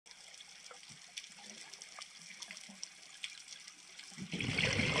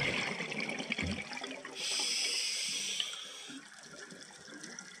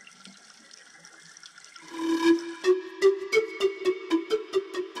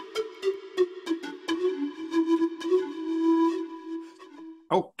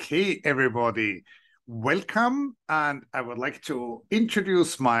Okay, everybody, welcome. And I would like to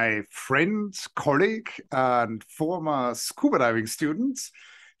introduce my friend, colleague, and former scuba diving student,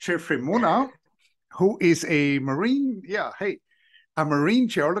 Jeffrey Munar, who is a marine, a marine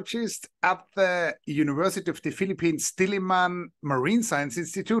geologist at the University of the Philippines Diliman Marine Science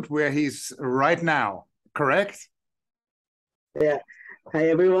Institute, where he's right now, correct? Yeah. Hi,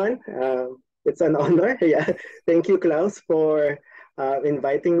 everyone. It's an honor. Yeah. Thank you, Klaus, for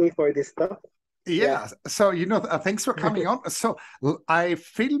inviting me for this talk. Yeah. So, thanks for coming on. So I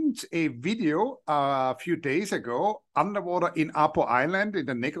filmed a video a few days ago underwater in Apo Island in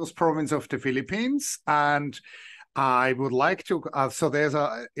the Negros province of the Philippines. And I would like to, so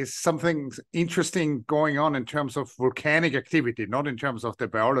is something interesting going on in terms of volcanic activity, not in terms of the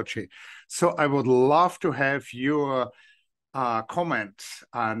biology. So I would love to have your comment.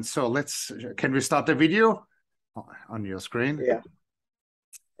 And so can we start the video on your screen? Yeah.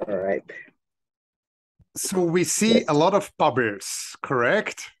 All right. So we see a lot of bubbles,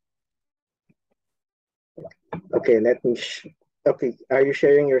 correct? Okay, okay, are you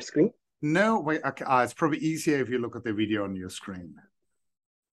sharing your screen? No, wait, okay, it's probably easier if you look at the video on your screen.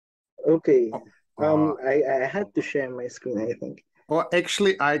 Okay. I had to share my screen, I think. Well,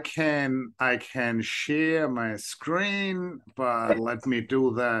 actually, I can share my screen, but let me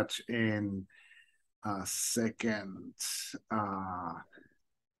do that in a second.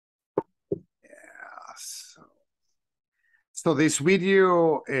 So this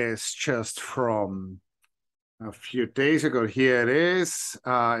video is just from a few days ago. Here it is.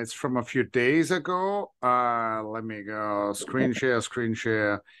 It's from a few days ago. Let me go screen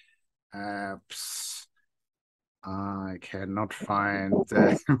share, apps. I cannot find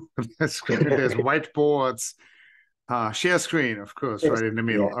the screen. There's whiteboards. Share screen, of course, right in the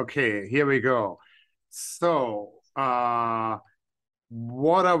middle. Yeah. Okay, here we go. So,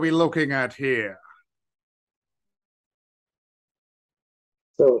 what are we looking at here?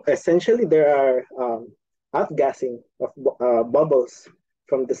 So essentially, there are outgassing of bubbles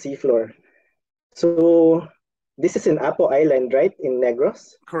from the seafloor. So this is in Apo Island, right, in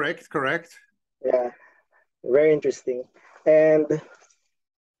Negros? Correct. Yeah. Very interesting. And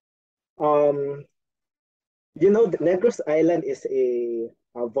the Negros Island is a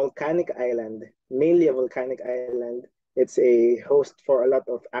volcanic island, mainly a volcanic island. It's a host for a lot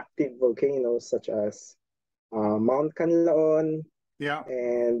of active volcanoes such as Mount Canlaon. Yeah.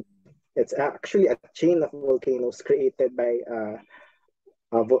 And it's actually a chain of volcanoes created by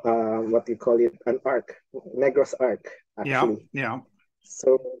what we call it, an arc, Negros arc, actually. Yeah.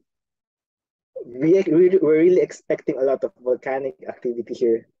 So we're really expecting a lot of volcanic activity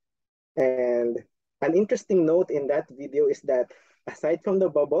here. And an interesting note in that video is that aside from the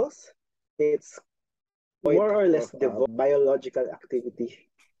bubbles, it's more or less the biological activity,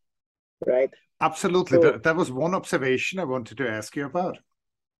 right? Absolutely. So, that was one observation I wanted to ask you about.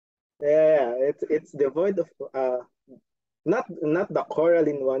 Yeah, it's devoid of not the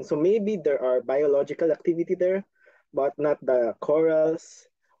coralline one. So maybe there are biological activity there, but not the corals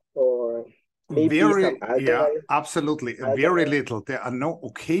or maybe some algae. Yeah, absolutely. Very little. There are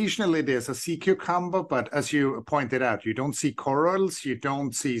occasionally there's a sea cucumber, but as you pointed out, you don't see corals, you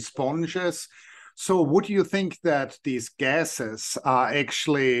don't see sponges. So would you think that these gases are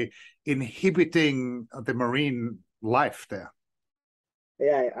actually inhibiting the marine life there?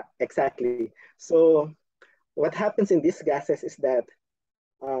 Yeah, exactly. So what happens in these gases is that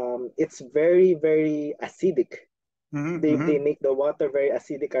it's very, very acidic. They make the water very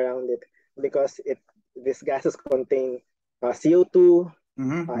acidic around it because these gases contain CO2,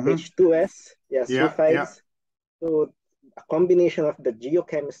 H2S, sulfides. Yeah. So a combination of the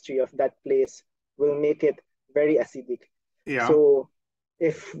geochemistry of that place will make it very acidic. Yeah. So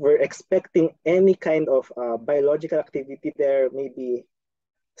if we're expecting any kind of biological activity there, maybe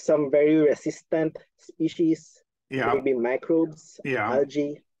some very resistant species, maybe microbes,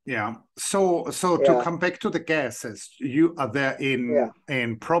 algae. Yeah. So to come back to the gases, you are there in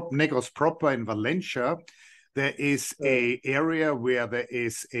Negros proper in Valencia. There is a area where there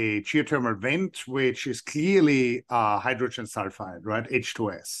is a geothermal vent, which is clearly hydrogen sulfide, right?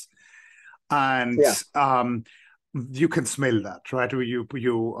 H2S. And you can smell that, right? You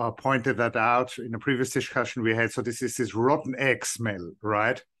pointed that out in a previous discussion we had. So this is this rotten egg smell,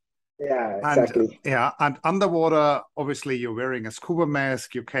 right? Yeah, exactly. And underwater, obviously, you're wearing a scuba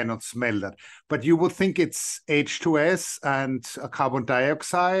mask. You cannot smell that. But you would think it's H2S and a carbon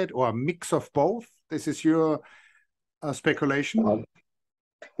dioxide or a mix of both. This is your speculation?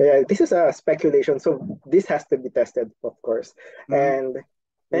 Yeah, this is a speculation. So this has to be tested, of course. And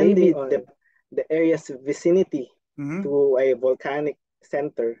maybe the area's vicinity to a volcanic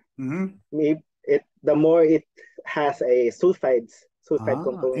center, maybe the more it has a sulfide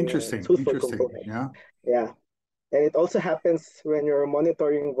component, sulfur Interesting. component. Yeah. Yeah. And it also happens when you're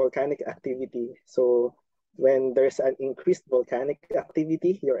monitoring volcanic activity. So when there's an increased volcanic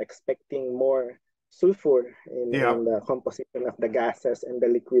activity, you're expecting more sulfur in the composition of the gases and the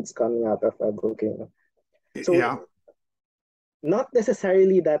liquids coming out of a volcano. So not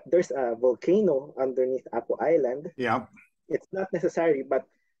necessarily that there's a volcano underneath Apo Island. Yeah. It's not necessary, but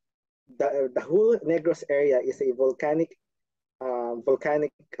the whole Negros area is a volcanic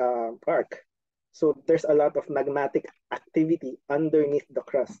arc. So there's a lot of magmatic activity underneath the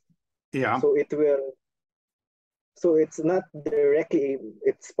crust. Yeah. So it's not directly,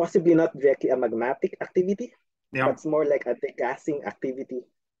 it's possibly not directly a magmatic activity, but it's more like a degassing activity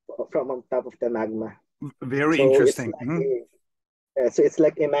from on top of the magma. Very interesting. So it's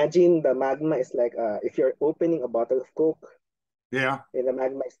like, imagine the magma is like if you're opening a bottle of Coke. Yeah. And the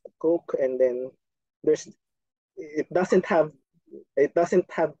magma is the Coke, and then it doesn't have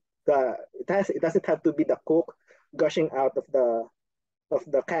to be the Coke gushing out of the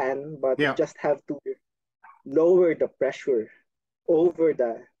can, but you just have to lower the pressure over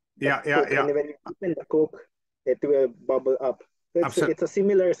the Coke. And when you open the Coke, it will bubble up. It's a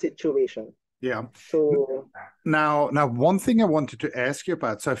similar situation. Yeah. So now one thing I wanted to ask you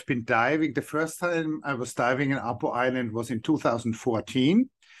about. So I've been diving. The first time I was diving in Apo Island was in 2014.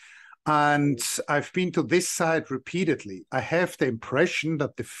 And I've been to this site repeatedly. I have the impression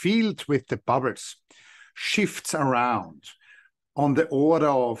that the field with the bubbles shifts around on the order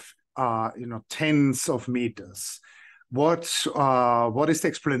of tens of meters. What is the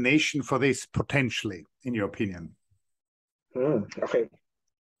explanation for this potentially, in your opinion? Okay.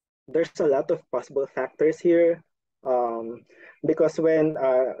 There's a lot of possible factors here, because when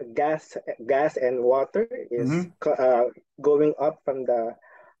gas and water is going up from the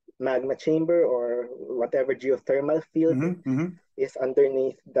magma chamber or whatever geothermal field is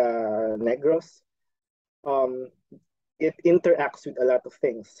underneath the Negros, it interacts with a lot of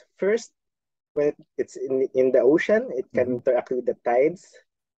things. First, when it's in the ocean, it can interact with the tides.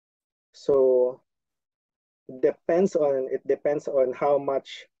 So it depends on how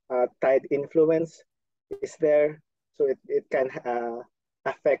much tide influence is there. So it can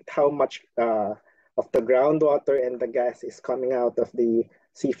affect how much of the groundwater and the gas is coming out of the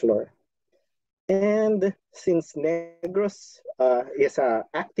seafloor. And since Negros is an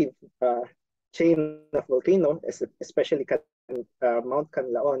active chain of volcano, especially Mount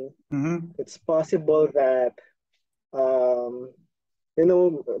Canlaon, it's possible that Mount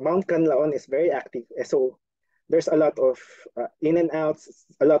Canlaon is very active. So there's a lot of in and outs,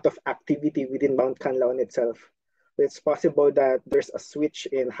 a lot of activity within Mount Canlaon itself. It's possible that there's a switch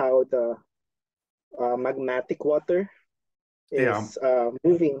in how the magmatic water is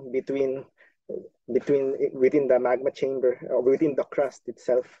moving within the magma chamber or within the crust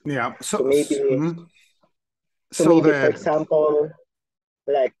itself. Yeah. So maybe, for example,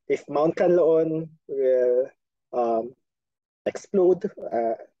 like if Mount Canlaon will explode,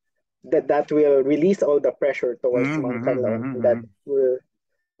 that will release all the pressure towards Mount Canlaon. That will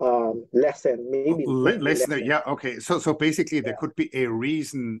lessen, maybe lessen. Yeah, okay. So basically there could be a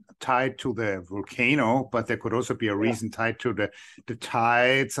reason tied to the volcano, but there could also be a reason tied to the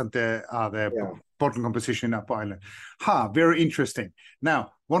tides and the bottom composition in Apo Island. Very interesting.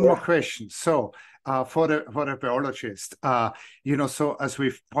 Now, one more question. So for the biologist, so as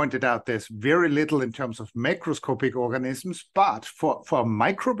we've pointed out, there's very little in terms of macroscopic organisms, but for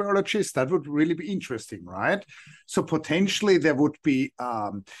microbiologists, that would really be interesting, right? So potentially there would be,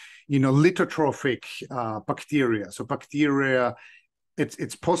 lithotrophic bacteria. So bacteria,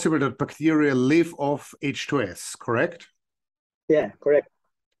 it's possible that bacteria live off H2S, correct? Yeah, correct.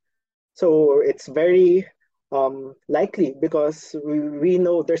 So it's very likely, because we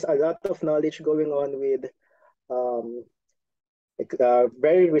know there's a lot of knowledge going on with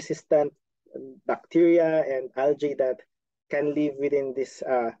very resistant bacteria and algae that can live within this.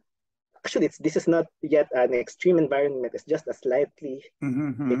 Actually, this is not yet an extreme environment. It's just a slightly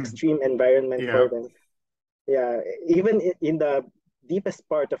extreme environment for them. Yeah, even in the deepest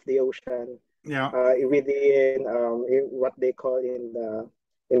part of the ocean, within what they call in the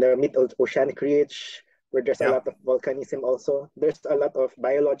mid-oceanic ridge, where there's a lot of volcanism also, there's a lot of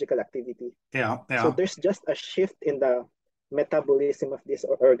biological activity. So there's just a shift in the metabolism of these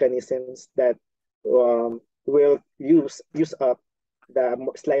organisms that will use up the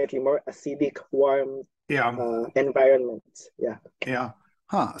slightly more acidic, warm environments.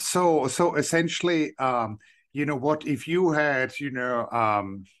 So essentially, what if you had,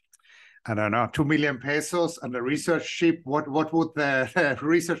 I don't know, 2 million pesos and a research ship, what would the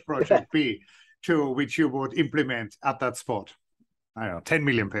research project be to which you would implement at that spot? I don't know, 10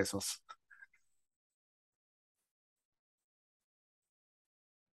 million pesos.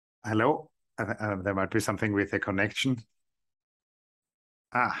 Hello? There might be something with the connection.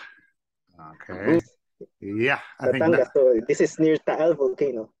 Ah, okay. Yeah, I think Batangas. So this is near Taal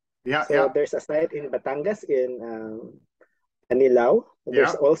volcano. Yeah, so yeah. There's a site in Batangas in Anilao.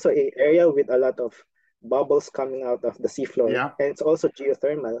 There's Yeah. also an area with a lot of bubbles coming out of the seafloor. Yeah. And it's also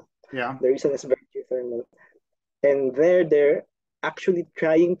geothermal. Yeah. The reason is very geothermal. And they're actually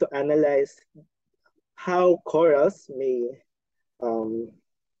trying to analyze how corals may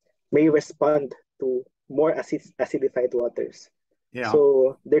respond to more acidified waters. Yeah.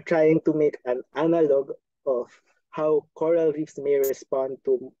 So they're trying to make an analog of how coral reefs may respond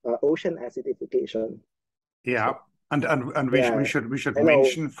to ocean acidification. Yeah. And we should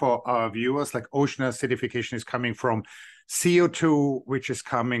mention for our viewers, like ocean acidification is coming from CO2, which is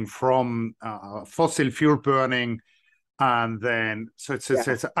coming from fossil fuel burning, and then it's an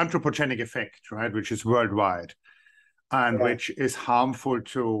anthropogenic effect, right, which is worldwide, and which is harmful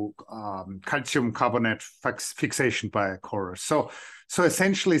to calcium carbonate fixation by corals. So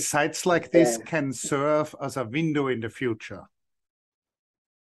essentially, sites like this can serve as a window in the future.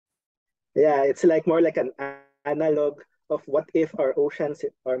 Yeah, it's like more like an analog of what if our oceans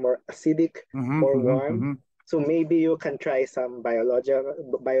are more acidic, more warm. So maybe you can try some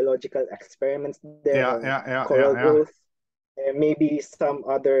biological experiments there on coral growth, and maybe some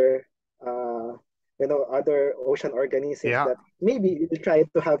other other ocean organisms that maybe you'll try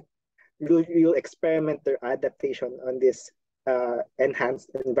to have you'll experiment their adaptation on this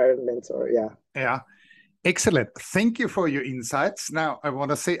enhanced environments Excellent. Thank you for your insights. Now, I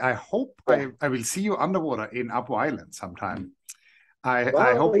want to say, I hope I will see you underwater in Apo Island sometime. I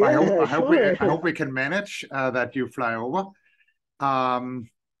hope we can manage that you fly over.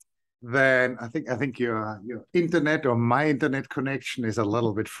 Then I think your internet or my internet connection is a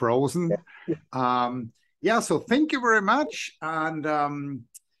little bit frozen. So thank you very much, and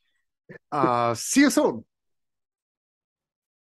see you soon.